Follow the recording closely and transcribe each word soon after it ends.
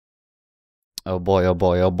Oh boy, oh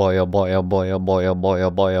boy, oh boy, oh boy, oh boy, oh boy, oh boy,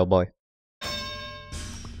 oh boy, oh boy.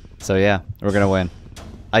 So yeah, we're gonna win.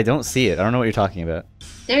 I don't see it. I don't know what you're talking about.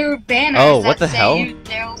 There are banners Oh, what the that say hell?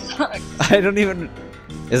 Daryl sucks. I don't even...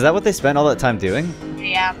 Is that what they spent all that time doing?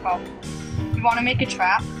 Yeah, probably. You want to make a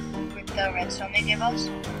trap with the redstone they gave us?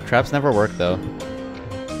 Traps never work though.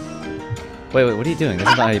 Wait, what are you doing? This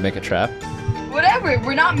is not how you make a trap. Whatever,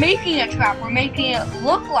 we're not making a trap, we're making it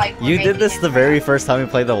look like we're You did this making the a very trap. first time we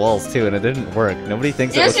played the walls too, and it didn't work. Nobody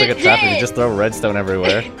thinks it Yes, looks like a it trap if you did! just throw redstone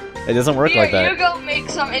everywhere. It doesn't work Here, like that. you go make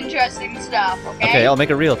some interesting stuff, okay? Okay, I'll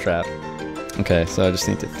make a real trap. Okay, so I just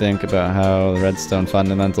need to think about how the redstone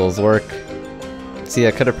fundamentals work. See,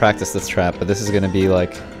 I could have practiced this trap, but this is going to be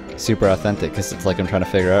like super authentic because it's like I'm trying to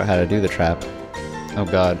figure out how to do the trap. Oh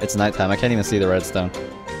god, it's nighttime. I can't even see the redstone.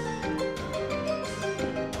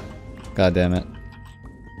 God damn it.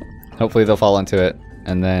 Hopefully they'll fall into it,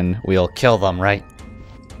 and then we'll kill them, right?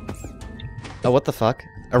 Oh, what the fuck?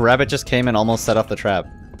 A rabbit just came and almost set off the trap.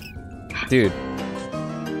 Dude.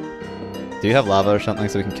 Do you have lava or something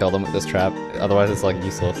so we can kill them with this trap? Otherwise it's like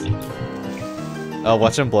useless. Oh,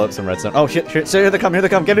 watch them blow up some redstone. Oh shit, shit, shit, here they come, here they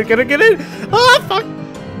come. Get in, get in, get in! Ah, fuck!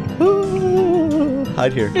 Ooh,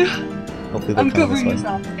 hide here. Hopefully they'll I'm come covering this this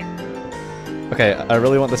way. up. Okay, I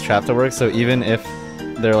really want this trap to work, so even if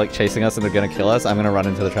they're like chasing us and they're gonna kill us, I'm gonna run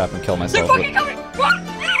into the trap and kill They're myself. fucking coming! Run!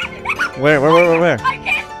 Where? I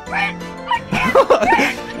can't run! I can't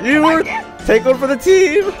run! You I were... can't. Take one for the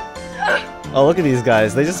team! Oh, look at these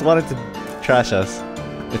guys. They just wanted to trash us.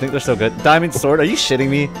 You think they're so good? Diamond sword? Are you shitting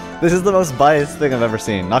me? This is the most biased thing I've ever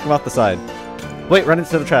seen. Knock them off the side. Wait, run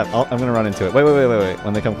into the trap. Oh, I'm gonna run into it. Wait.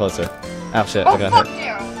 When they come closer. Ow, shit. Oh I got fuck, hit.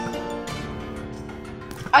 Daryl.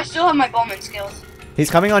 I still have my bowman skills. He's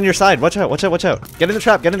coming on your side. Watch out, watch out, watch out. Get in the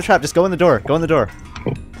trap, get in the trap. Just go in the door. Go in the door.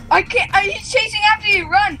 I can't. He's chasing after you.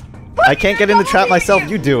 Run! I can't get in the trap myself.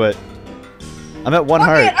 You do it. I'm at one Fuck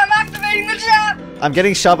heart. it, I'm activating the trap! I'm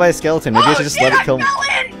getting shot by a skeleton. Maybe I should just let it kill me. I fell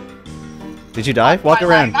in! Did you die? Walk My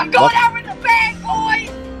around. life. I'm going Walk- out with the bang, boys!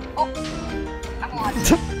 Oh, I'm alive.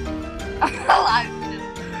 I'm alive.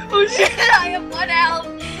 Oh shit, I have 1 health.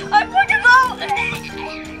 I'm fucking low.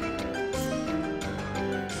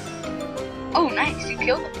 Oh, nice, you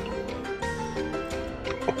killed him.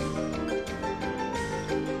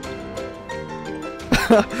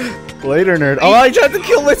 Later, nerd. Oh, I tried to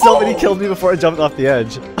kill myself and he killed me before I jumped off the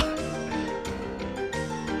edge.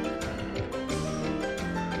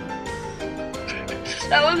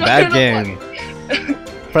 That was Bad kinda game.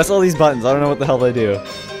 Press all these buttons. I don't know what the hell they do.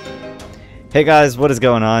 Hey guys, what is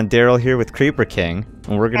going on? Daryl here with CreeperKing,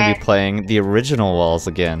 and we're going to be playing the original walls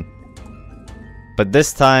again. But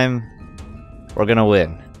this time, we're going to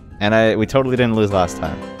win. And we totally didn't lose last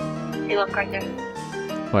time. Hey, look right there.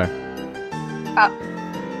 Where? Up.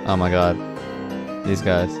 Oh my god. These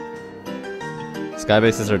guys.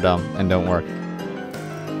 Skybases are dumb and don't work.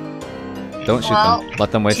 Don't shoot them.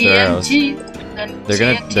 Let them waste their arrows. They're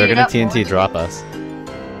gonna TNT drop us.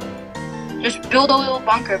 Just build a little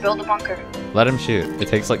bunker, build a bunker. Let him shoot. It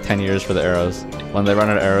takes like 10 years for the arrows. When they run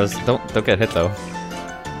out of arrows, don't get hit though.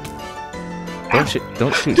 Don't shoot.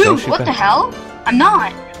 Don't shoot. Dude, Don't shoot what back. the hell? I'm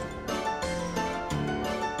not.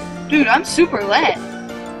 Dude, I'm super lit.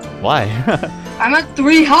 Why? I'm at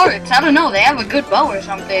 3 hearts. I don't know. They have a good bow or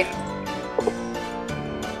something.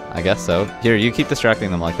 I guess so. Here, you keep distracting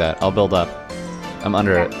them like that. I'll build up. I'm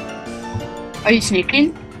under it. Are you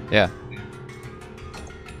sneaking? Yeah.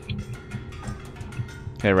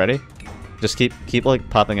 Okay, ready? Just keep like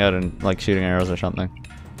popping out and like shooting arrows or something.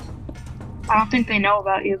 I don't think they know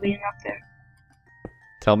about you being up there.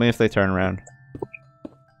 Tell me if they turn around.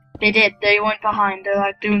 They did. They went behind. They're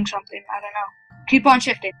like doing something. I don't know. Keep on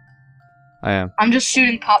shifting. I am. I'm just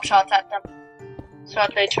shooting pop shots at them. So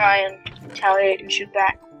that they try and retaliate and shoot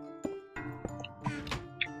back.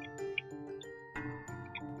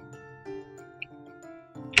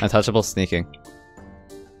 Untouchable sneaking.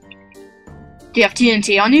 Do you have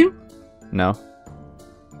TNT on you? No.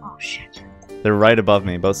 Oh shit. They're right above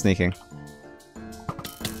me, both sneaking.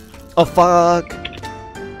 Oh fuck!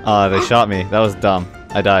 Ah, they shot me. That was dumb.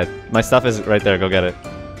 I died. My stuff is right there, go get it.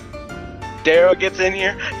 Daryl gets in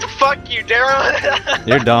here. Fuck you, Daryl!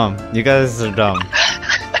 You're dumb. You guys are dumb.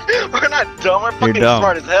 We're not dumb, we're fucking dumb.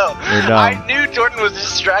 smart as hell. You're dumb. I knew Jordan was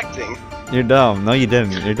distracting. You're dumb. No, you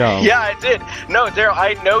didn't. You're dumb. Yeah, I did. No, Daryl,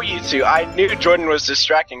 I know you two. I knew Jordan was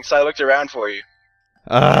distracting, so I looked around for you.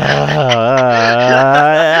 I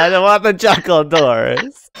don't want the chuckle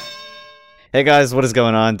doors. Hey guys, what is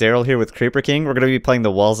going on? Daryl here with CreeperKing. We're going to be playing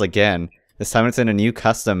the walls again. This time it's in a new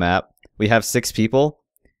custom map. We have 6 people.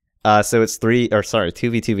 So it's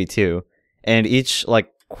 2v2v2. And each,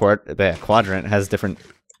 like, quadrant has different,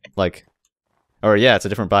 like, Or yeah, it's a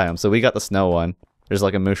different biome. So we got the snow one. There's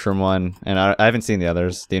like a mushroom one, and I haven't seen the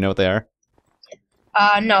others. Do you know what they are?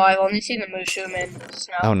 No, I've only seen the mushroom and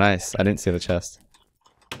snow. Oh, nice. I didn't see the chest.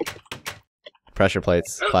 Pressure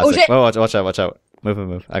plates. Classic. shit. Oh, watch out, watch out.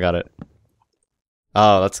 Move. I got it.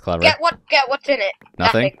 Oh, that's clever. Get what's in it?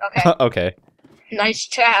 Nothing? Okay. Okay. Nice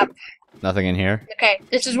trap. Nothing in here? Okay,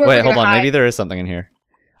 this is where Wait, we're hold gonna on. hide. Maybe there is something in here.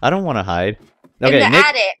 I don't want to hide. In Okay, the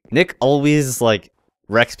attic. Nick always, like,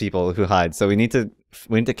 wrecks people who hide, so we need to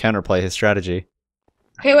counterplay his strategy.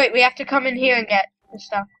 Okay, wait, we have to come in here and get this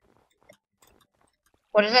stuff.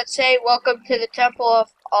 What does that say? Welcome to the Temple of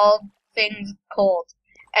All Things Cold.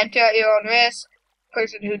 Enter at your own risk.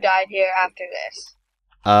 Person who died here after this.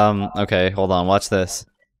 Okay, hold on. Watch this.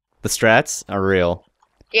 The strats are real.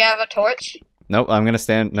 Do you have a torch? Nope, I'm gonna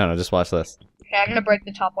stand... No, just watch this. Okay, I'm gonna break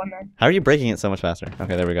the top one then. How are you breaking it so much faster?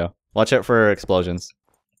 Okay, there we go. Watch out for explosions.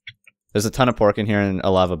 There's a ton of pork in here and a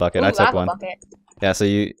lava bucket. Ooh, I took lava one. bucket. Yeah, so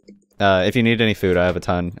you... if you need any food, I have a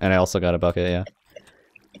ton. And I also got a bucket, yeah.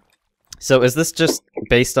 So is this just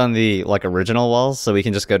based on the, like, original walls, so we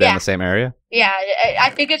can just go down Yeah. the same area? Yeah,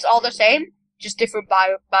 I think it's all the same, just different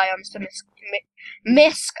biomes to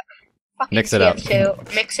Mix it up.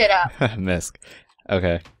 Mix it up. Misk.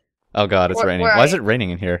 Okay. Oh god, it's Where- raining. where Why are is you? it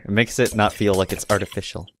raining in here? It makes it not feel like it's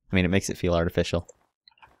artificial. I mean, it makes it feel artificial.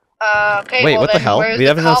 Okay. Wait, well what the then hell? where's We the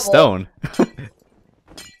have no cobble? stone.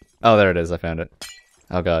 Oh, there it is. I found it.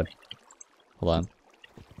 Oh god. Hold on.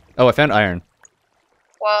 Oh, I found iron.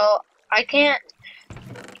 Well, I can't.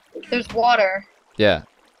 There's water. Yeah.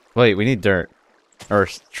 Wait, we need dirt. Or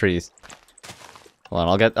trees. Hold on,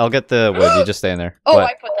 I'll get the wood. You just stay in there. Oh, What?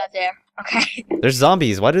 I put that there. Okay. There's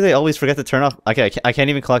zombies. Why do they always forget to turn off? Okay, I can't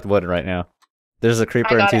even collect wood right now. There's a creeper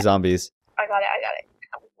and got 2 it. zombies. I got it.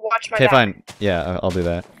 Watch my Okay, back. fine. Yeah, I'll do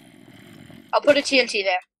that. I'll put a TNT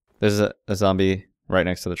there. There's a zombie right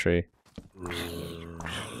next to the tree.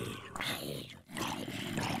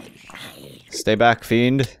 Stay back,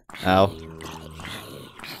 fiend. Ow.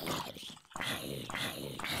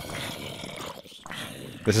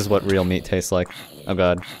 This is what real meat tastes like. Oh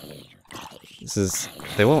god. This is...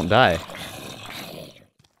 They won't die.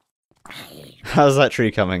 How's that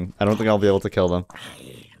tree coming? I don't think I'll be able to kill them.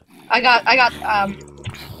 I got,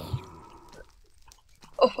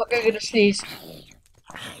 oh fuck, I'm gonna sneeze.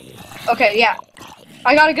 Okay, yeah.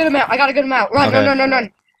 I got a good amount. Run, Okay.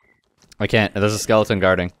 run. I can't. There's a skeleton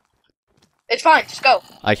guarding. It's fine, just go.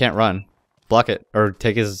 I can't run. Block it. Or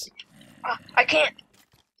take his... I can't.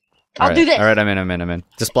 I'll do this. Alright, I'm in.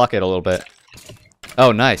 Just block it a little bit.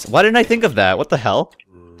 Oh, nice. Why didn't I think of that? What the hell?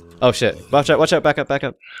 Oh, shit. Watch out. Back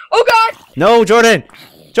up. Oh god! No, Jordan!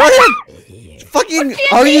 Fucking...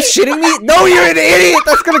 Are you shitting me? No, you're an idiot!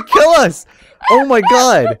 That's gonna kill us! Oh my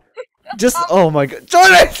god! Oh my god.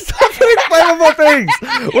 Jordan! Stop doing flammable things!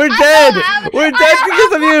 We're dead! We're dead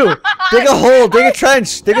because of you! Dig a hole! Dig a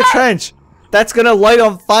trench! That's gonna light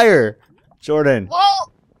on fire! Jordan.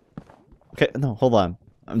 Well, Okay, no, hold on.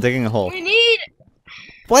 I'm digging a hole. we need...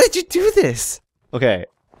 Why did you do this? Okay.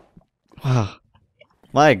 Wow.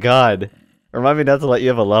 My god. Remind me not to let you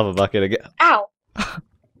have a lava bucket again. Ow.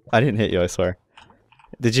 I didn't hit you, I swear.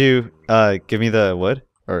 Did you, give me the wood?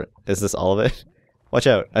 Or is this all of it? Watch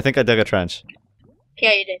out. I think I dug a trench.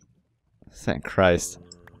 Yeah, you did. Thank Christ.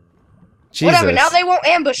 Jesus. Whatever, now they won't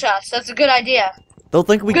ambush us. That's a good idea. They'll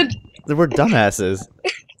think we're dumbasses.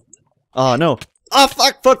 Oh, no. Oh,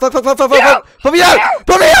 fuck! Fuck! No! Put me out! No!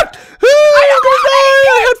 Put me out!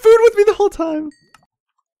 I had food with me the whole time.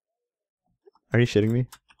 Are you shitting me?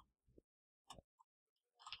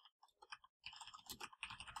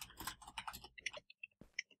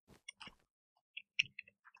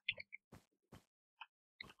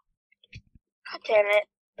 God damn it.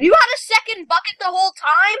 You had a second bucket the whole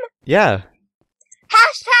time? Yeah.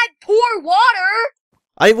 Hashtag pour water!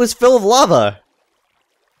 I was full of lava.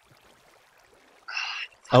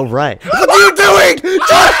 Oh, right. What are you doing?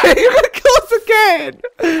 Johnny, you're gonna kill us again!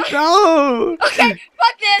 No! Okay,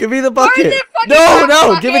 fuck this! Give me the Where's bucket! the fucking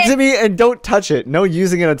No! bucket? Give it to me and don't touch it. No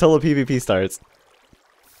using it until the PvP starts.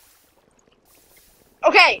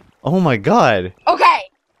 Okay, Oh my god. okay.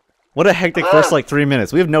 What a hectic first, like, 3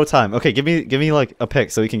 minutes. We have no time. Okay, give me like, a pick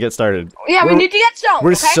so we can get started. Yeah, we We're- need to get stone,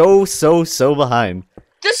 We're okay? so behind.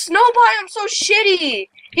 The snow biome's so shitty!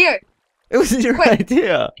 Here, It was your Quick.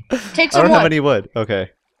 idea. take I some don't have wood. any wood.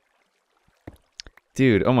 Okay.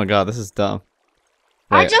 Dude, oh my god, this is dumb.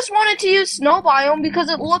 I Wait. just wanted to use snow biome because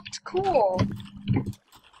it looked cool.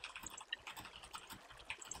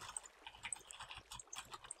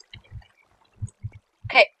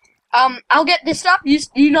 Okay, I'll get this stuff.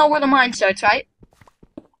 You know where the mine starts, right?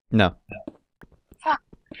 No.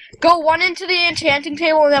 Go one into the enchanting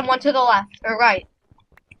table and then one to the left or right.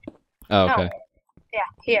 Oh, No. okay. Yeah,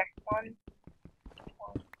 here. One,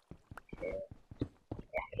 two.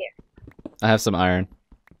 Yeah, here. I have some iron.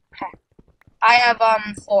 I have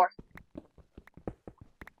 4.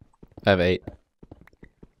 I have 8.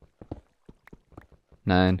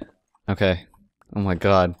 9. Okay. Oh my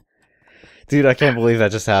god. Dude, I can't believe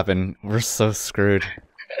that just happened. We're so screwed.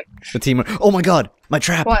 The team. Oh my god! My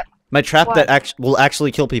trap! What? My trap What? that will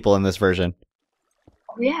actually kill people in this version.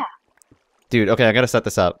 Oh yeah. Dude, okay, I gotta set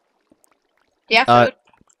this up. Do you have food?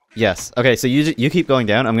 Yes. Okay, so you keep going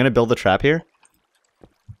down. I'm gonna build the trap here.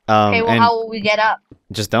 Okay, well, and how will we get up?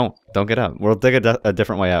 just don't get up. We'll dig a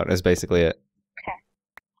different way out. Is basically it.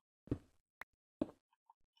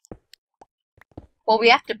 Well, we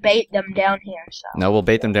have to bait them down here, so. No, we'll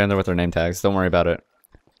bait them down there with their name tags. Don't worry about it.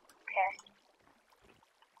 Okay.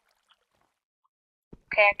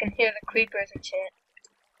 Okay, I can hear the creepers and shit.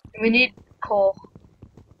 We need coal.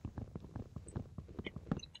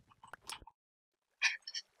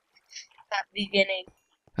 That beginning.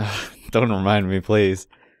 Don't remind me, please.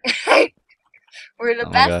 We're the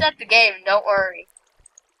Oh my best God. at the game, don't worry.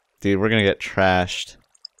 Dude, we're gonna get trashed.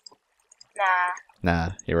 Nah.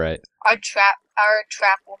 Nah, you're right. Our trap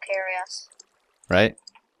will carry us. Right?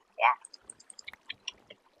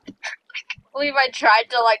 I believe I tried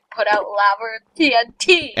to like put out lava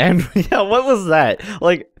TNT. And yeah, what was that?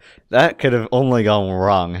 Like, that could have only gone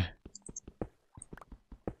wrong.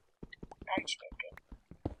 Matchmaking.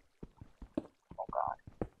 Oh god.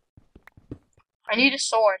 I need a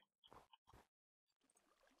sword.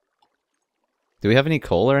 Do we have any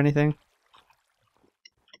coal or anything?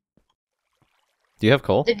 Do you have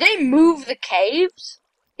coal? Did they move the caves?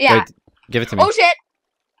 Yeah. Wait, give it to me. Oh shit!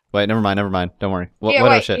 Wait, never mind. Don't worry. Here,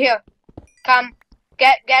 What wait, oh shit? here. Come.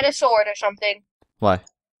 Get a sword or something. Why?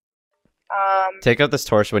 Take out this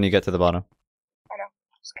torch when you get to the bottom. I know.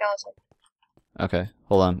 Skeleton. Okay,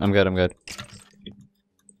 hold on. I'm good.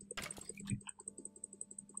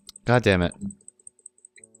 God damn it.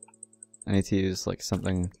 I need to use, like,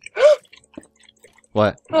 something...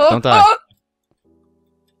 What? Don't die.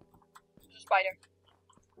 Spider.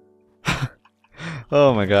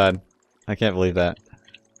 Oh my god. I can't believe that.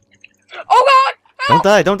 Oh god!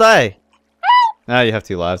 Help! Don't die! Ah, you have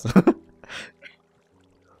 2 lives. Help!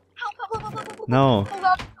 No.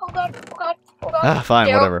 Hold on. Ah, fine,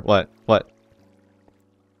 Daryl, whatever. What?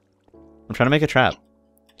 I'm trying to make a trap.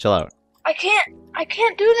 Chill out. I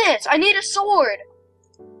can't do this. I need a sword.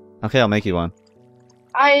 Okay, I'll make you one.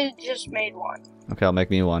 I just made one. Okay, I'll make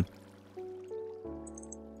me one.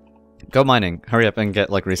 Go mining. Hurry up and get,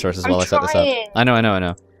 like, resources while I set this up. trying. I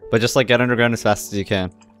know. But just, like, get underground as fast as you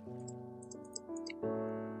can.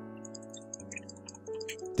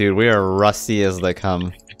 Dude, we are rusty as they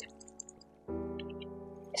come.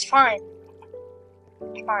 It's fine.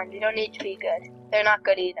 It's fine. We don't need to be good. They're not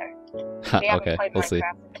good either. We haven't Okay, played we'll see.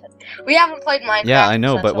 Minecraft. We haven't played Minecraft. Yeah, I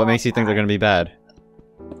know, since but a what long makes you think they're time. gonna be bad?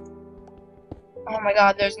 Oh my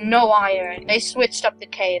god, there's no iron. They switched up the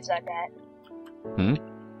caves, I bet. Hmm?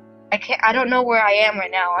 I don't know where I am right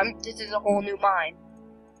now. This is a whole new mine.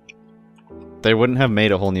 They wouldn't have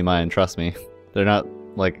made a whole new mine, trust me. They're not,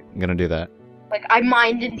 like, gonna do that. Like, I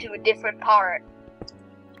mined into a different part.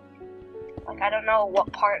 Like, I don't know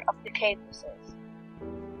what part of the cave this is.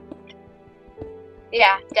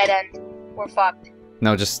 Yeah, dead end. We're fucked.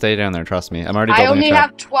 No, just stay down there, trust me. I'm already I building only a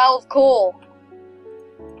trap. have 12 coal.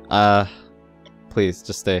 Please,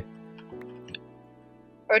 just stay.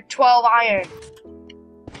 Or 12 iron.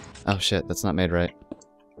 Oh shit, that's not made right.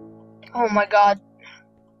 Oh my god.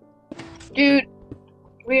 Dude,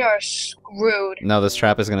 we are screwed. No, this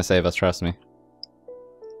trap is gonna save us, trust me.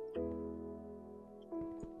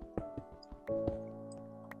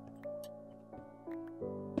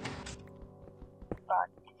 God,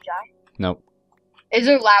 did you die? Nope. Is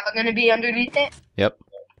there lava gonna be underneath it? Yep.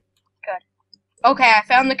 Good. Okay, I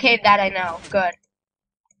found the cave that I know. Good.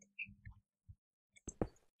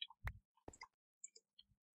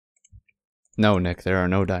 No, Nick, there are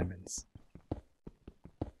no diamonds.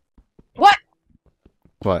 What?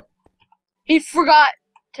 What? He forgot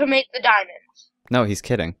to make the diamonds. No, he's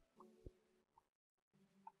kidding.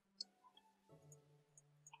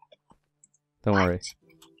 Don't worry.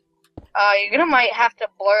 You're might have to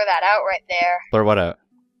blur that out right there. Blur what out?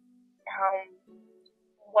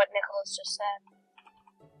 What Nicholas just said.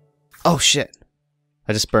 Oh shit!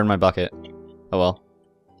 I just burned my bucket. Oh well.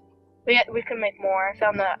 We can make more.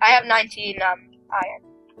 I have 19 iron.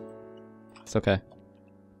 It's okay.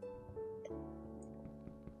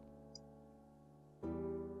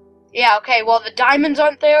 Yeah, okay, well the diamonds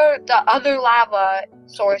aren't there, the other lava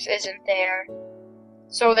source isn't there.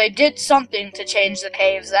 So they did something to change the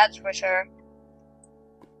caves, that's for sure.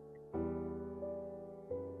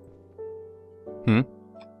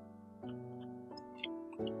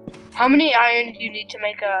 How many iron do you need to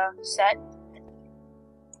make a set?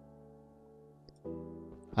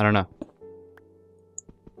 I don't know.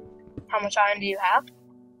 How much iron do you have?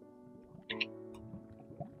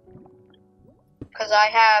 Because I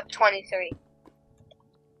have 23.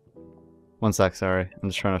 One sec, sorry. I'm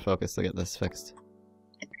just trying to focus to get this fixed.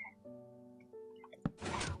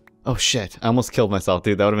 Oh shit, I almost killed myself,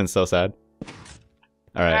 dude. That would have been so sad.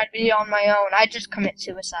 Alright. I'd be on my own. I'd just commit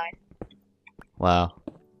suicide. Wow.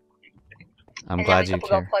 I'm and glad then you we could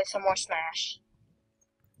care. go play some more Smash.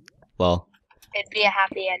 Well. It'd be a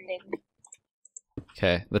happy ending.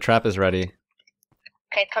 Okay, the trap is ready.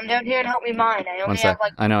 Okay, come down here and help me mine. I One only sec. have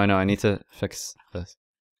like... I know. I need to fix this.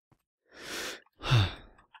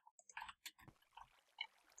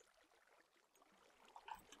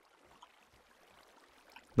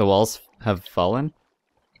 The walls have fallen?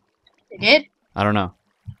 They did? I don't know.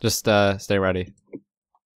 Just stay ready.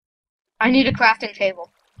 I need a crafting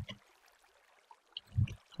table.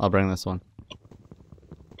 I'll bring this one.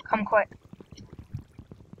 Come quick.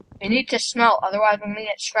 We need to smelt, otherwise we're gonna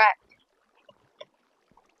get trapped.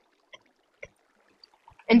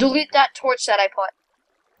 And delete that torch that I put.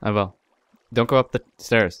 I will. Don't go up the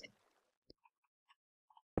stairs.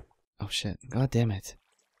 Oh shit. God damn it.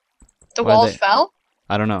 The Why walls they- fell?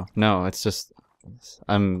 I don't know. No, it's just...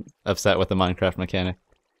 I'm upset with the Minecraft mechanic.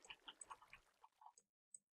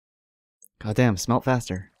 God damn, smelt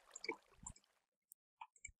faster.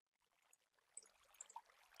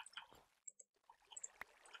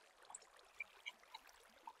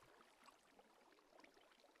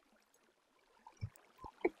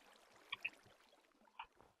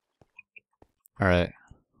 Alright,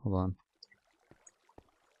 hold on.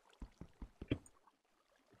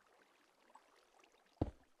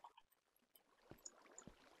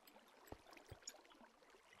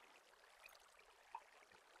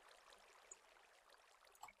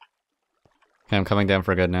 Okay, I'm coming down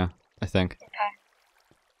for good now, I think. Okay.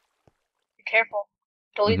 Be careful.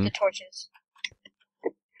 Delete the torches.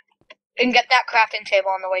 And get that crafting table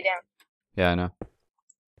on the way down. Yeah, I know.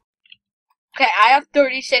 Okay, I have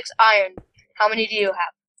 36 iron. How many do you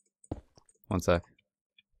have? One sec.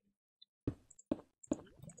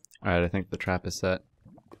 Alright, I think the trap is set.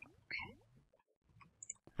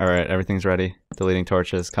 Alright, everything's ready. Deleting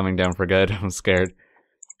torches, coming down for good. I'm scared.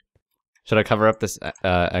 Should I cover up this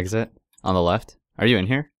exit on the left? Are you in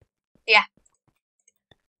here? Yeah.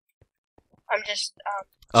 I'm just,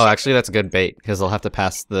 Oh, actually that's a good bait, because they'll have to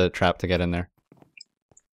pass the trap to get in there.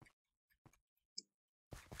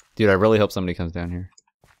 Dude, I really hope somebody comes down here.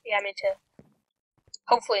 yeah, me too.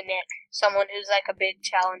 Hopefully Nick. Someone who's like a big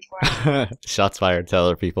challenge runner. Shots fired to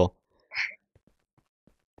other people.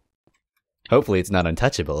 Hopefully it's not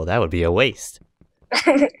untouchable. That would be a waste.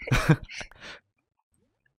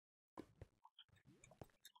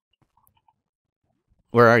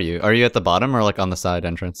 Where are you? Are you at the bottom or like on the side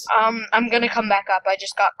entrance? I'm gonna come back up. I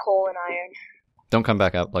just got coal and iron. Don't come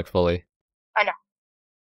back up like fully. I know.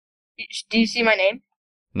 Do you see my name?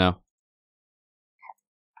 No.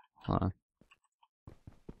 Hold on.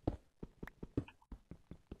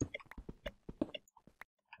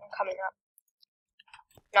 I'm coming up.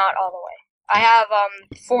 Not all the way. I have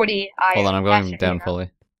 40 iron. Hold on, I'm That going should be down enough.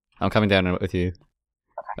 fully. I'm coming down with you.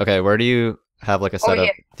 Okay, where do you have like a Over setup?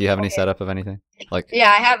 here. Do you have any Okay. setup of anything? Like,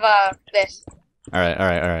 Yeah, I have this.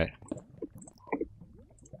 alright.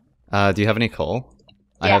 Do you have any coal?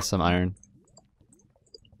 I Yeah. have some iron.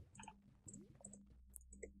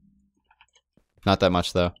 Not that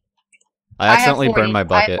much though. I have accidentally 40. burned my I have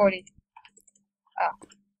bucket, 40.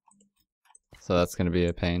 so that's gonna be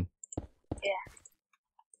a pain. Yeah.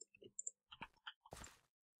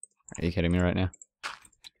 Are you kidding me right now?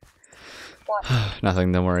 What?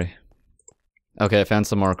 Nothing, don't worry. Okay, I found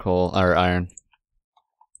some more coal, or iron.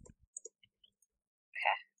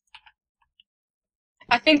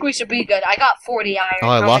 I think we should be good. I got 40 iron. Oh,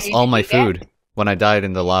 I How lost many all did my you get? food when I died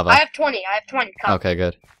in the lava. I have 20. I have 20. Come. Okay,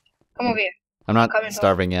 good. Come over here. I'm not Come in,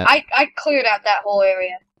 starving yet. I cleared out that whole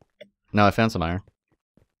area. No, I found some iron.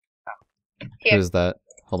 Here. Who's that?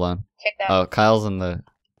 Hold on. Take that. Oh, Kyle's in the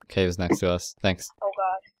caves next to us. Thanks. Oh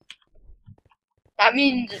god. That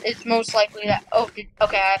means it's most likely that. Oh, okay,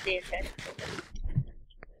 I have the intent.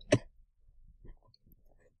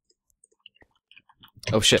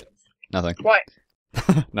 Oh shit. Nothing. What?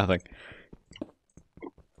 Nothing.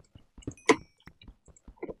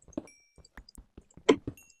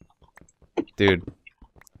 Dude,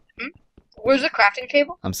 Where's the crafting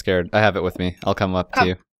table? I'm scared. I have it with me. I'll come up to Come.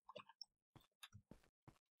 you.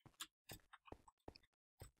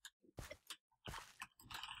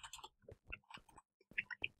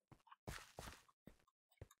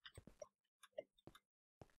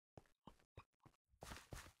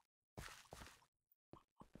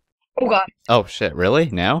 Oh god. Oh shit, really?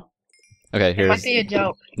 Now? Okay, It here's... might be a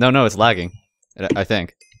joke. No, it's lagging. I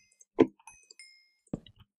think.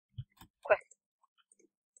 Quick.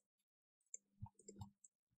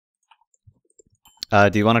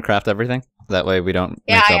 Do you want to craft everything? That way we don't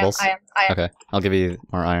Yeah, make I am. doubles? I am. Okay, I'll give you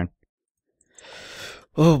more iron.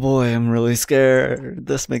 Oh boy, I'm really scared.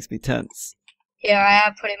 This makes me tense. Here, I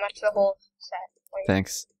have pretty much the whole set. Wait,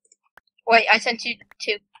 Thanks. wait, I sent you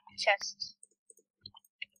 2 chests.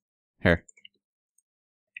 Here.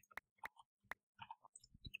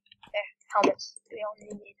 Helmets. We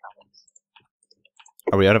only need helmets.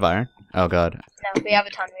 Are we out of iron? Oh god. No, we have a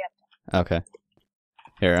ton. We have a ton. Okay.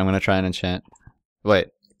 Here, I'm gonna try and enchant. Wait.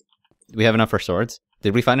 We have enough for swords?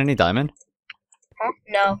 Did we find any diamond? Huh?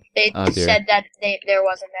 No, they Oh, dear. said that there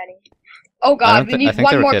wasn't any. Oh god, we I need think they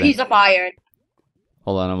one were more kidding. piece of iron.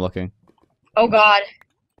 Hold on, I'm looking. Oh god.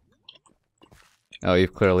 Oh,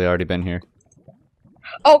 you've clearly already been here.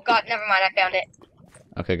 Oh god, never mind, I found it.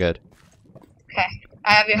 Okay, good. Okay,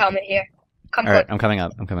 I have your helmet here. Come Alright, quick. I'm coming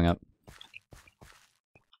up. I'm coming up.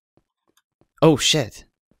 Oh, shit.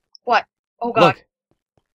 What? Oh god. Look.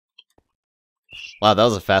 Wow, that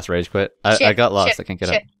was a fast rage quit. I Shit, got lost. shit, I can't get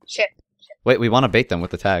shit, up. Shit. Wait, we want to bait them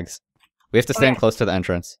with the tags. We have to stand yeah. close to the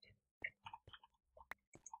entrance.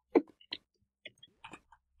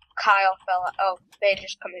 Kyle fell out. Oh, they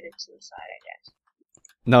just committed suicide, I guess.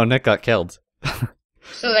 No, Nick got killed.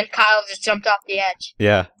 So then Kyle just jumped off the edge.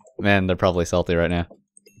 Yeah. Man, they're probably salty right now.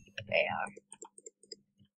 They are.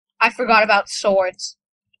 I forgot about swords.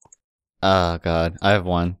 Oh, God. I have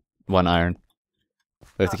one. One iron.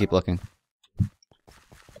 We have to keep looking.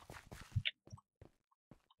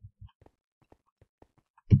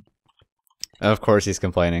 Of course he's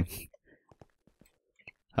complaining.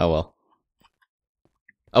 Oh, well.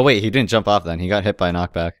 Oh, wait. He didn't jump off then. He got hit by a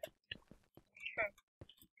knockback.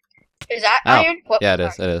 Is that Ow. iron? Whoops, Yeah, it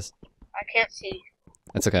is. sorry. It is. I can't see.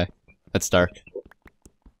 It's okay. It's dark.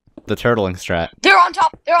 The turtling strat. They're on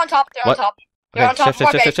top! They're on top! They're What? on top! They're Okay, on top shift, of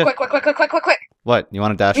our shift, base! shift, shift. Quick! What? You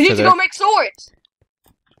want to dash We to need to there? go make swords!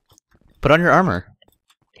 Put on your armor.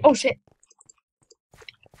 Oh shit.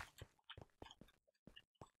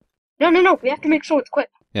 No, we have to make swords, quick.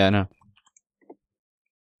 Yeah, I know.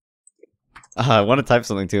 I want to type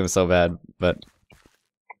something to him so bad, but...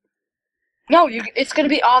 No, it's gonna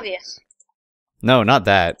be obvious. No, not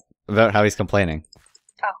that. About how he's complaining.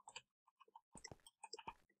 I'm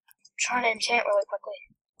trying to enchant really quickly.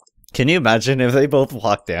 Can you imagine if they both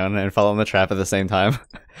walk down and fall in the trap at the same time?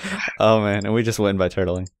 Oh man, and we just win by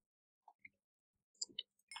turtling.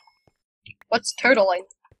 What's turtling?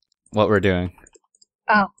 What we're doing.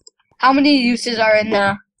 Oh. How many uses are in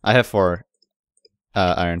the... I have 4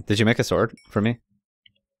 iron. Did you make a sword for me?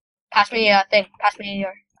 Pass me a thing. Pass me your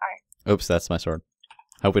iron. Oops, that's my sword.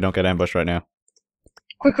 Hope we don't get ambushed right now.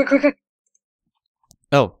 Quick.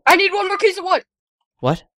 Oh, I need one more piece of wood!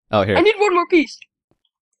 what? Oh, here. I need one more piece!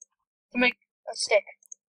 To make a stick.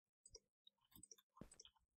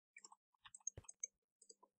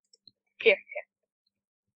 Here.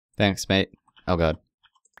 Thanks, mate. Oh god.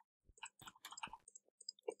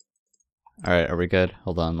 Alright, are we good?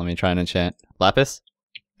 Hold on, let me try and enchant. Lapis?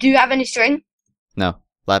 Do you have any string? No.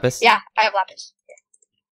 Lapis? Yeah, I have lapis. Here.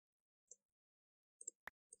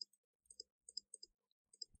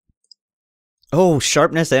 Oh,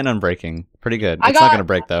 sharpness and unbreaking. Pretty good. I It's not got- gonna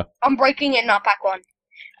break though. I'm breaking it, not pack one.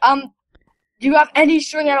 Do you have any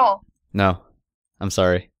string at all? No. I'm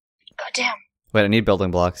sorry. God damn. Wait, I need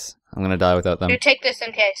building blocks. I'm gonna die without them. Here, take this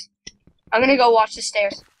in case. I'm gonna go watch the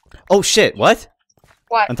stairs. Oh shit, what?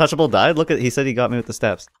 What? Untouchable died? Look at, he said he got me with the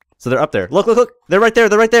steps. So they're up there. Look! They're right there,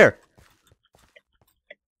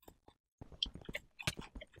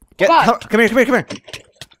 Get, God. come here.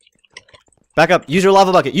 Back up, use your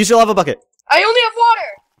lava bucket, I only have water!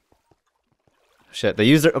 Shit, they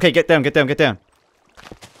use their, okay, get down.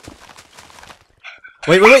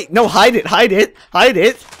 Wait, no, hide it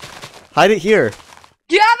here.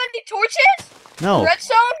 Do you have any torches? No.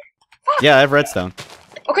 Redstone? Fuck. Yeah, I have redstone.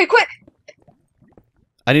 Okay, quick!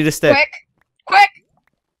 I need a stick. Quick!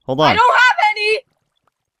 Hold on. I don't have any!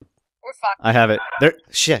 We're fucked. I have it. There.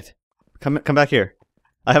 Shit. Come back here.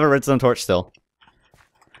 I have a redstone torch still.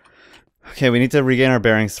 Okay, we need to regain our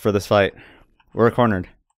bearings for this fight. We're cornered.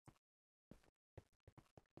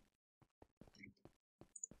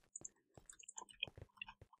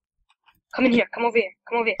 Come in here, come over here.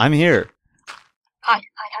 I'm here. Hide.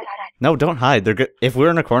 No, don't hide. They're good. If we're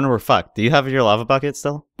in a corner, we're fucked. Do you have your lava bucket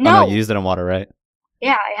still? No. Oh, no, you used it in water, right?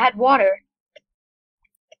 Yeah, I had water.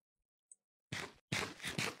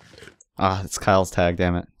 Ah, it's Kyle's tag.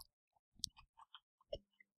 Damn it.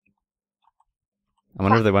 I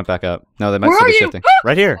wonder if they went back up. No, they might Where still are be you? shifting.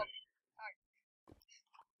 Right here.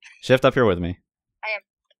 Shift up here with me.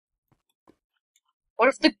 What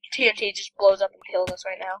if the TNT just blows up and kills us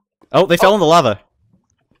right now? Oh, they fell in the lava.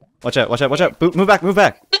 Watch out, watch out, watch out. Move back, move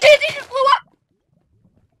back. The TNT just blew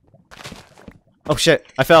up! Oh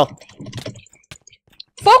shit, I fell.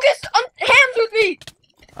 Focus on Hams with me!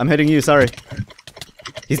 I'm hitting you, sorry.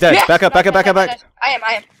 He's dead. Yes! Back up, back up, back up, back. I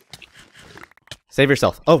am. Save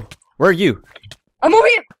yourself. Oh, where are you? I'm over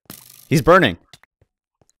here! He's burning.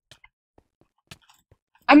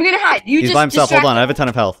 I'm gonna hide. You He's just by himself. Hold distract on, I have a ton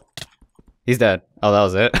of health. He's dead. Oh, that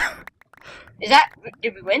was it. Is that...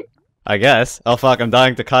 Did we win? I guess. Oh fuck, I'm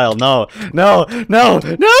dying to Kyle. No, no, no,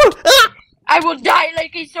 no! Ah! I will die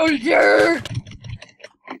like a soldier!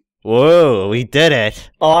 Whoa, we did it.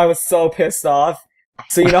 Oh, I was so pissed off.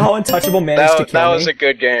 So you know how Untouchable managed to kill That me? was a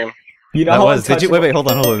good game. You know That how was. Did you? Wait,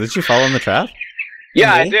 Untouchable- hold on. Did you fall in the trap?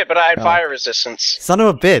 Yeah, I Me? did, but I had Oh. fire resistance. Son of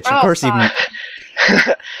a bitch. Of Oh, course you. fuck.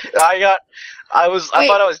 I Wait.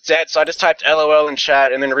 thought I was dead, so I just typed LOL in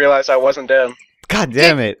chat and then realized I wasn't dead. God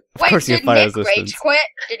damn it. Of Wait, course you have did fire Nick resistance. rage quit?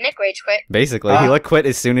 Did Nick rage quit? Basically, he like quit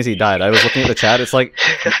as soon as he died. I was looking at the chat. It's like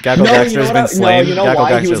Gaggle No, Daxter's been slain. you know Gaggle why?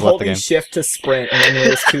 He Daxter's was left the holding game. shift to sprint, and then it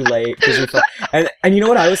was too late. And you know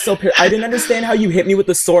what? I was so pissed. I didn't understand how you hit me with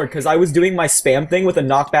the sword, because I was doing my spam thing with a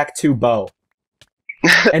knockback 2 bow.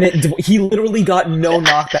 And he literally got no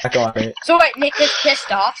knockback on it. So wait, Nick is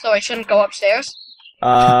pissed off, so I shouldn't go upstairs?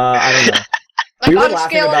 I don't know. Like, We were on a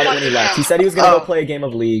laughing scale of about it 1 when to he left. 10. He said he was gonna Oh. go play a game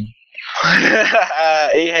of League.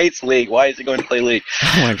 He hates League. Why is he going to play League?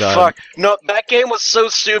 Oh my god. Fuck. No, that game was so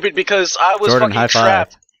stupid because I was Jordan, fucking high five.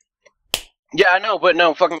 trapped. Yeah, I know, but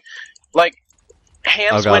no, fucking... Like,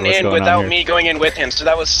 Hams Oh God, went what's in going on without here? me going in with him, so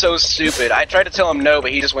that was so stupid. I tried to tell him no,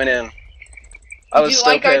 but he just went in. I Do was you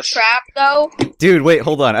still like our pissed. trap, though? Dude, wait,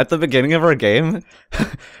 hold on. At the beginning of our game,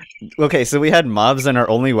 okay, so we had mobs and our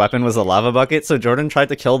only weapon was a lava bucket, so Jordan tried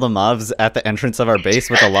to kill the mobs at the entrance of our base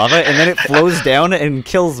with the lava, and then it flows down and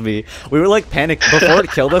kills me. We were like before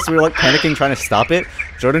it killed us, we were like panicking trying to stop it.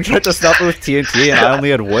 Jordan tried to stop it with TNT, and I only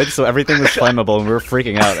had wood, so everything was flammable, and we were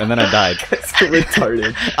freaking out, and then I died. That's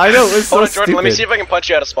retarded. I know, it was so Hold on, Jordan, stupid. let me see if I can punch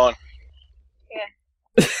you out of spawn.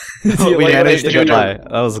 You We like what I managed to did? get by.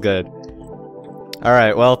 That was good.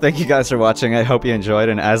 Alright, well, thank you guys for watching. I hope you enjoyed,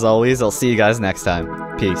 and as always, I'll see you guys next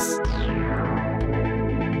time. Peace.